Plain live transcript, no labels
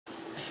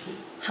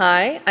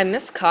Hi, I'm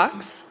Miss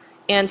Cox,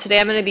 and today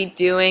I'm going to be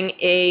doing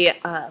a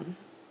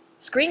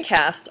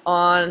screencast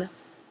on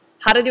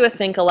how to do a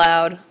think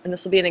aloud, and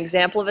this will be an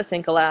example of a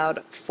think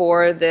aloud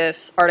for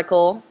this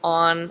article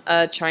on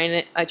a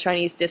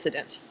Chinese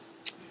dissident.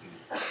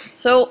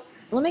 So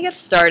let me get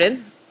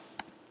started.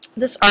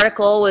 This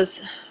article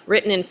was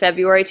written in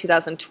February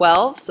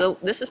 2012, so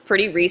this is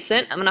pretty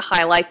recent. I'm going to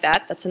highlight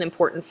that. That's an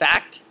important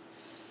fact.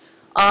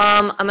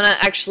 I'm going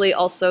to actually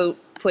also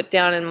put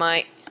down in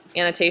my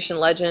annotation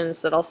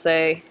legends that I'll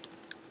say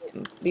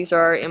these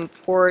are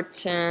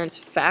important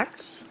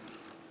facts.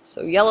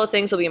 So yellow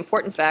things will be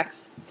important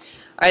facts.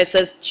 All right, it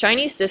says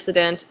Chinese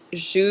dissident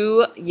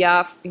Zhu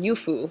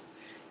Yufu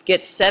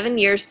gets 7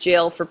 years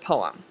jail for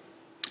poem.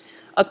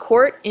 A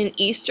court in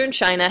eastern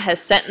China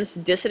has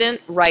sentenced dissident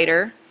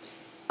writer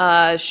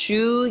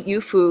Zhu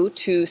Yufu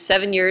to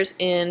 7 years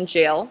in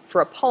jail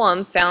for a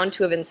poem found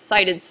to have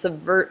incited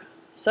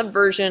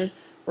subversion,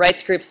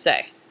 rights groups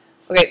say.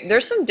 Okay,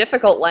 there's some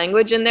difficult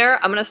language in there.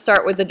 I'm going to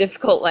start with the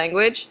difficult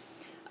language.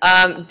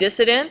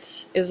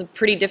 Dissident is a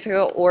pretty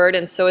difficult word,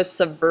 and so is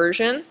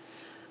subversion.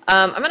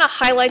 I'm going to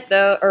highlight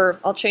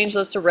I'll change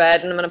those to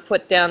red, and I'm going to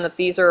put down that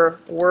these are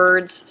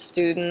words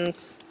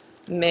students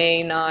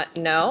may not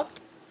know.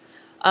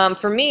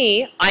 For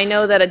me, I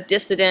know that a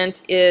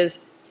dissident is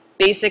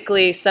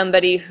basically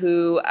somebody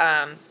who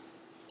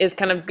is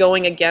kind of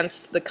going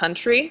against the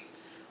country,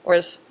 or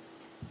is,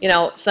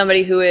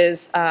 somebody who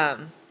is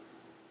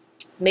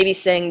maybe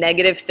saying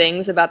negative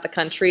things about the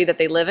country that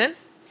they live in.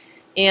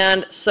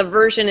 And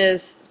subversion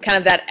is kind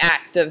of that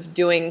act of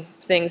doing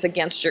things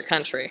against your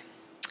country.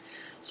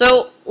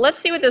 So let's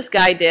see what this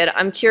guy did.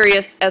 I'm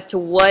curious as to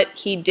what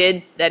he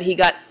did that he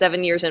got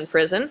 7 years in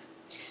prison.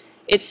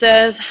 It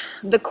says,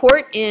 the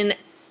court in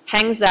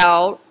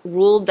Hangzhou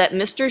ruled that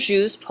Mr.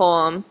 Zhu's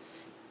poem,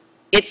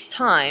 It's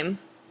Time,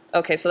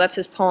 okay, so that's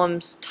his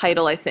poem's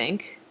title, I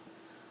think,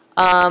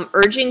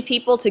 urging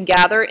people to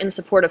gather in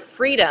support of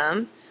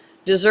freedom,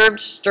 deserved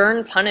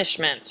stern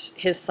punishment,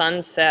 his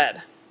son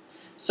said.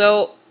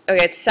 So,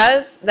 okay, it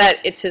says that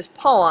it's his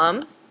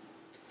poem,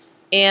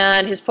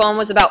 and his poem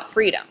was about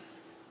freedom.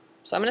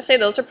 So I'm going to say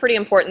those are pretty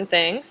important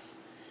things.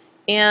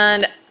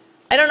 And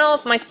I don't know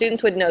if my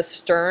students would know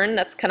stern.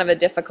 That's kind of a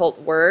difficult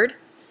word.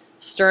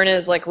 Stern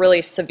is like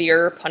really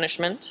severe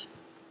punishment.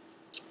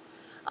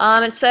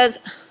 It says,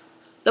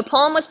 the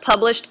poem was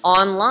published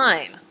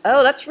online.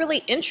 Oh, that's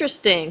really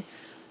interesting.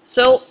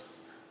 So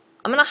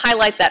I'm going to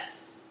highlight that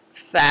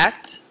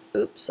fact.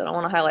 Oops, I don't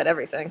want to highlight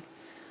everything.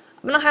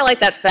 I'm going to highlight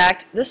that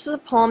fact. This is a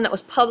poem that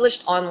was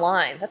published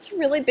online. That's a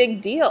really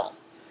big deal.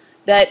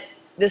 That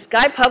this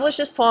guy published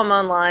his poem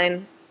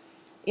online.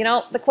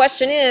 The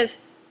question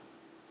is,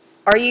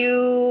 are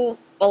you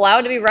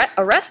allowed to be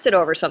arrested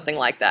over something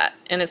like that?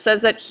 And it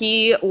says that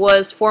he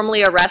was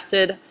formally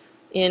arrested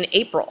in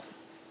April.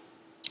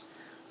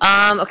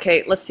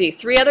 Okay, let's see.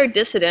 3 other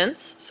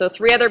dissidents. So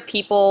 3 other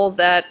people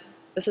that,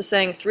 this is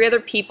saying 3 other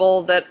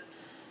people that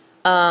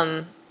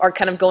are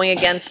kind of going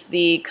against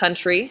the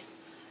country,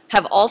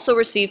 have also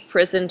received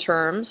prison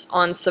terms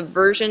on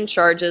subversion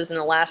charges in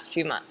the last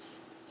few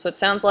months. So it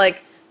sounds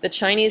like the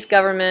Chinese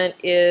government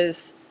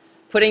is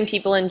putting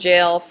people in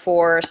jail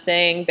for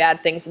saying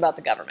bad things about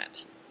the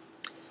government.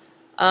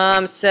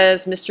 It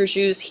says Mr.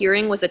 Zhu's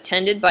hearing was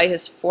attended by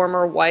his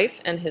former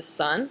wife and his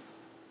son.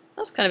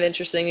 That's kind of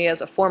interesting. He has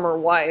a former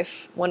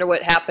wife. Wonder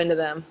what happened to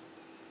them.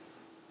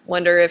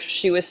 Wonder if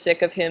she was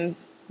sick of him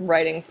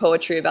writing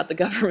poetry about the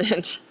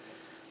government.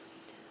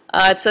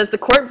 It says the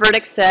court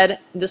verdict said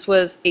this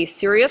was a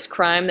serious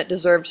crime that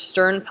deserved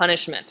stern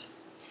punishment.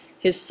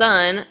 His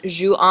son,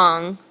 Zhu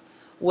Ang,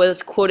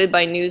 was quoted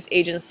by news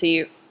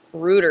agency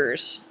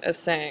Reuters as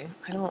saying,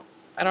 I don't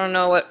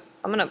know what,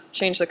 I'm going to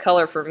change the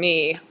color for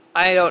me.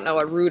 I don't know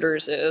what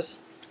Reuters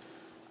is.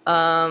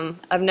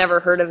 I've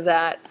never heard of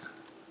that.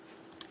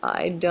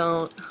 I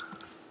don't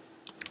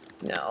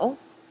know.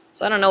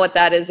 So I don't know what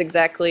that is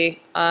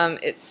exactly.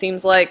 It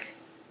seems like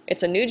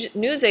it's a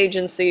news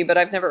agency, but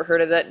I've never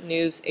heard of that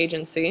news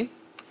agency.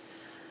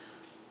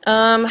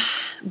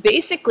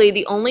 Basically,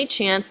 the only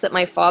chance that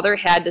my father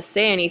had to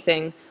say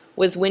anything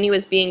was when he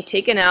was being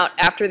taken out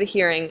after the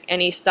hearing,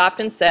 and he stopped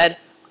and said,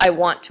 I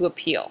want to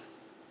appeal.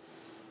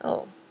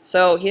 Oh,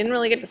 so he didn't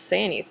really get to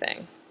say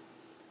anything.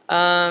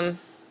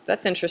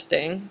 That's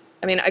interesting.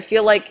 I mean, I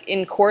feel like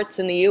in courts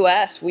in the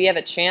U.S., we have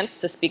a chance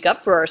to speak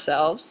up for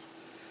ourselves.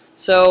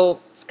 So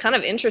it's kind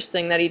of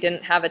interesting that he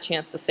didn't have a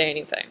chance to say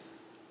anything.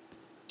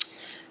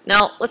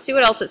 Now, let's see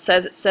what else it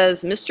says. It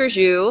says, Mr.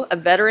 Zhu, a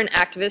veteran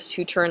activist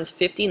who turns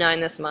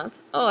 59 this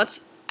month. Oh,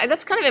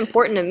 that's kind of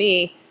important to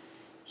me.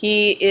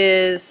 He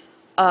is,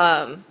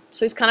 so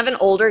he's kind of an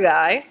older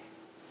guy.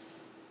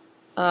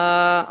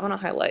 I want to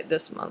highlight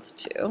this month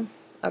too.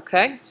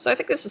 Okay, so I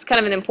think this is kind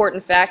of an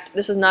important fact.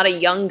 This is not a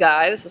young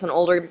guy. This is an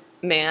older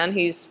man.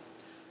 He's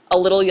a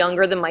little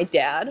younger than my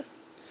dad.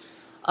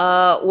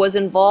 Was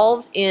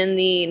involved in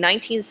the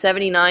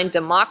 1979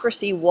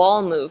 Democracy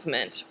Wall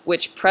movement,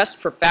 which pressed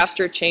for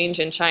faster change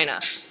in China.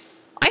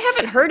 I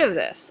haven't heard of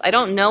this. I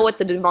don't know what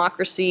the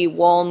Democracy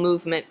Wall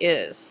movement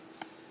is.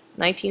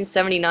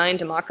 1979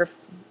 democracy.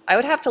 I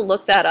would have to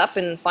look that up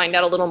and find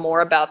out a little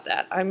more about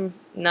that. I'm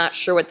not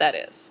sure what that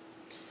is.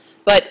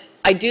 But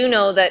I do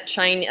know that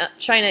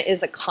China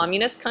is a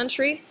communist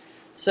country,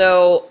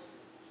 so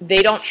they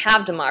don't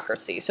have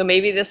democracy. So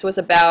maybe this was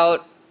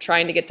about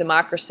trying to get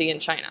democracy in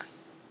China.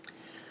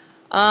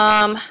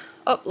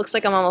 Oh, looks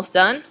like I'm almost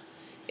done.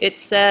 It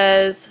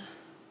says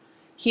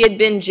he had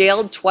been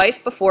jailed twice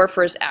before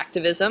for his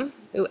activism.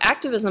 Ooh,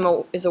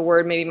 activism is a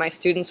word maybe my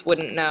students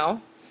wouldn't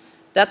know.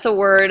 That's a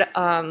word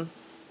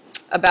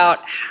about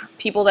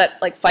people that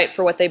like fight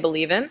for what they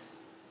believe in.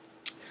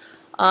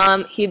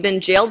 He'd been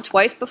jailed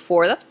twice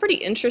before. That's pretty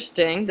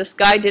interesting. This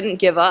guy didn't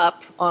give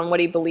up on what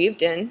he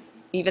believed in,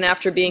 even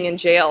after being in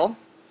jail.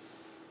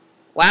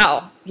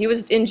 Wow. He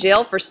was in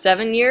jail for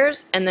 7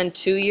 years and then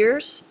 2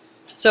 years.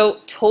 So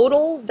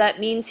total, that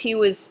means he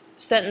was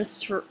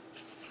sentenced for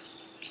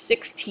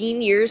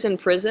 16 years in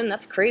prison.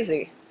 That's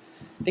crazy,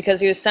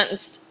 because he was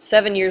sentenced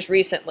 7 years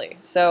recently.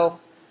 So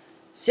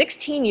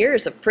 16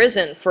 years of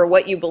prison for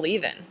what you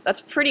believe in. That's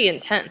pretty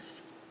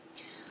intense.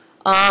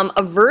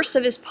 A verse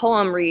of his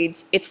poem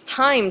reads, "It's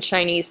time,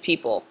 Chinese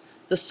people.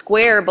 The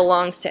square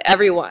belongs to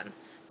everyone.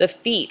 The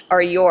feet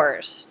are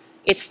yours.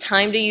 It's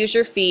time to use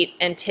your feet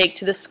and take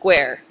to the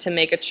square to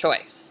make a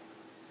choice."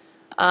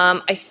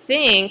 I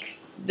think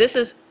this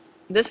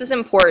is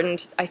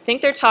important. I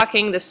think they're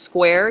talking the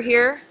square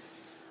here.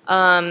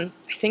 I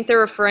think they're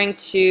referring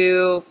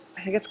to,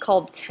 I think it's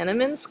called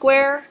Tiananmen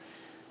Square.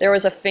 There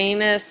was a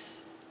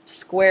famous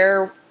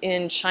square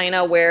in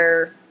China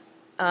where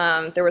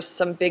there was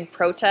some big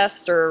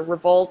protest or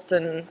revolt,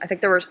 and I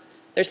think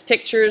there's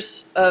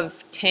pictures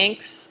of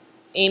tanks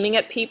aiming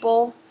at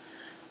people.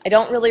 I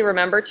don't really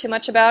remember too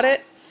much about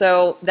it,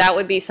 so that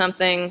would be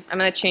something I'm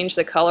going to change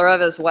the color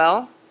of as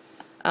well.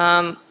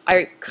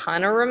 I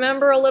kind of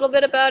remember a little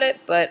bit about it,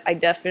 but I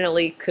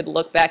definitely could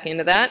look back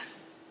into that.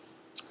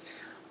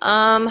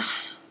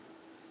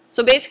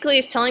 So basically,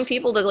 it's telling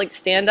people to like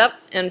stand up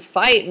and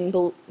fight,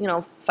 and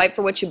fight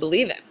for what you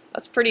believe in.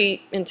 That's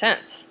pretty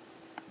intense.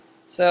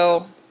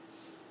 So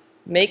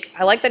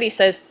I like that he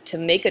says to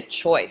make a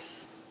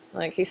choice.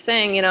 Like he's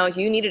saying,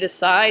 you need to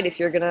decide if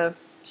you're gonna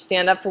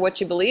stand up for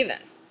what you believe in.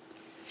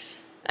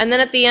 And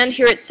then at the end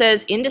here it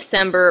says, in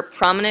December,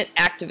 prominent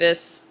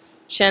activists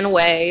Chen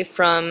Wei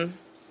from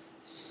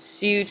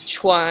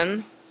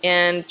Sichuan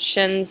and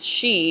Chen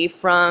Shi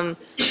from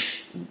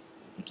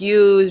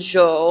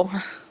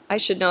Guizhou, I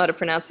should know how to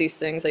pronounce these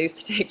things, I used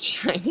to take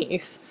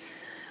Chinese,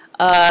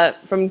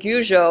 from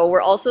Guizhou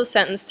were also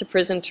sentenced to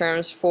prison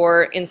terms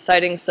for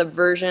inciting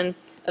subversion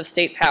of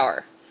state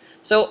power.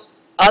 So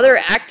other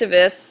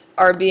activists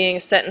are being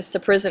sentenced to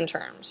prison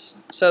terms.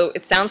 So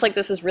it sounds like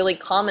this is really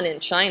common in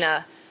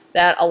China,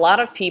 that a lot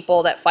of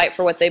people that fight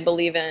for what they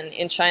believe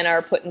in China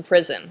are put in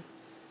prison.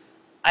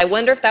 I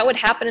wonder if that would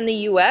happen in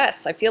the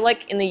US. I feel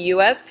like in the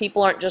US,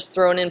 people aren't just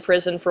thrown in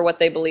prison for what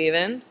they believe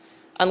in,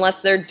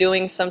 unless they're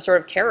doing some sort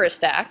of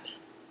terrorist act.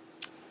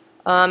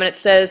 And it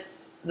says,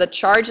 the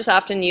charge is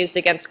often used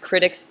against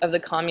critics of the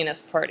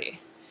Communist Party.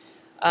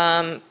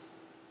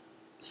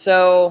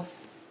 So,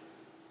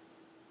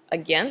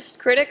 against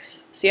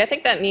critics? See, I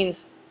think that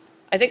means,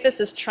 I think this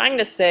is trying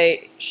to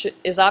say,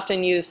 is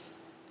often used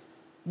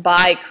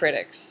by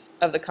critics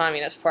of the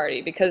Communist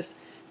Party, because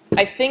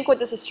I think what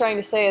this is trying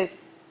to say is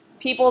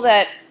people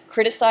that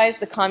criticize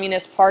the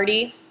Communist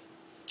Party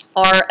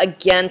are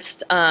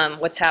against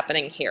what's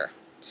happening here.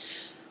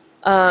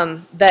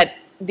 That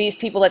these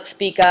people that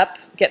speak up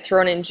get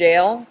thrown in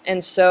jail,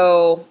 and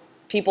so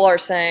people are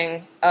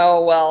saying,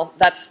 oh, well,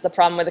 that's the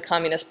problem with the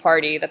Communist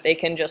Party, that they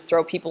can just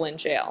throw people in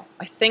jail.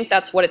 I think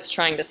that's what it's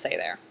trying to say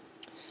there.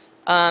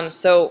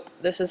 So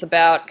this is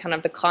about kind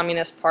of the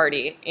Communist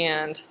Party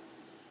and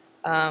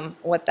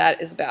what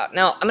that is about.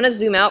 Now, I'm going to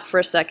zoom out for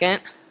a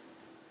second.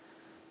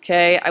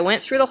 Okay, I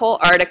went through the whole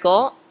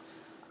article.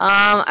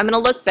 I'm going to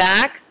look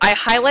back. I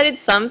highlighted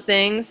some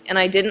things, and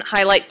I didn't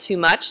highlight too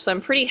much, so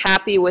I'm pretty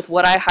happy with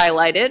what I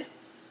highlighted.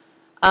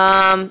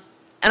 And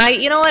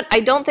you know what? I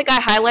don't think I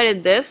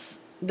highlighted this,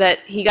 that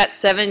he got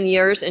 7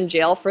 years in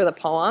jail for the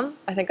poem.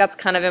 I think that's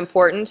kind of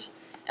important.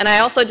 And I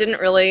also didn't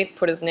really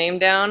put his name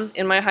down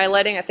in my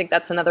highlighting. I think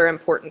that's another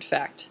important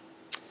fact.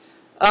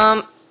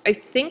 I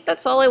think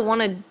that's all I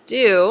want to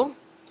do.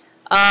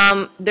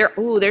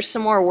 There's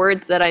some more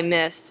words that I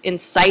missed.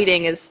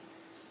 Inciting is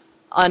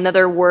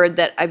another word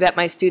that I bet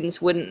my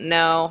students wouldn't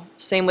know.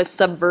 Same with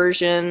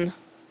subversion.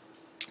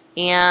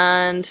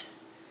 And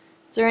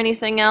is there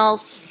anything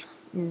else?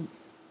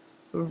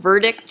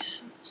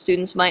 Verdict,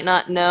 students might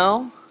not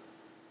know.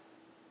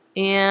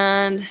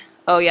 And,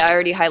 oh yeah, I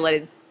already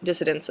highlighted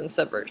dissidence and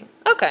subversion.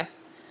 Okay,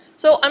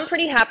 so I'm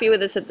pretty happy with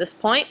this at this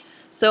point.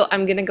 So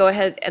I'm going to go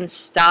ahead and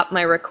stop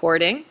my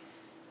recording.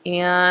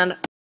 And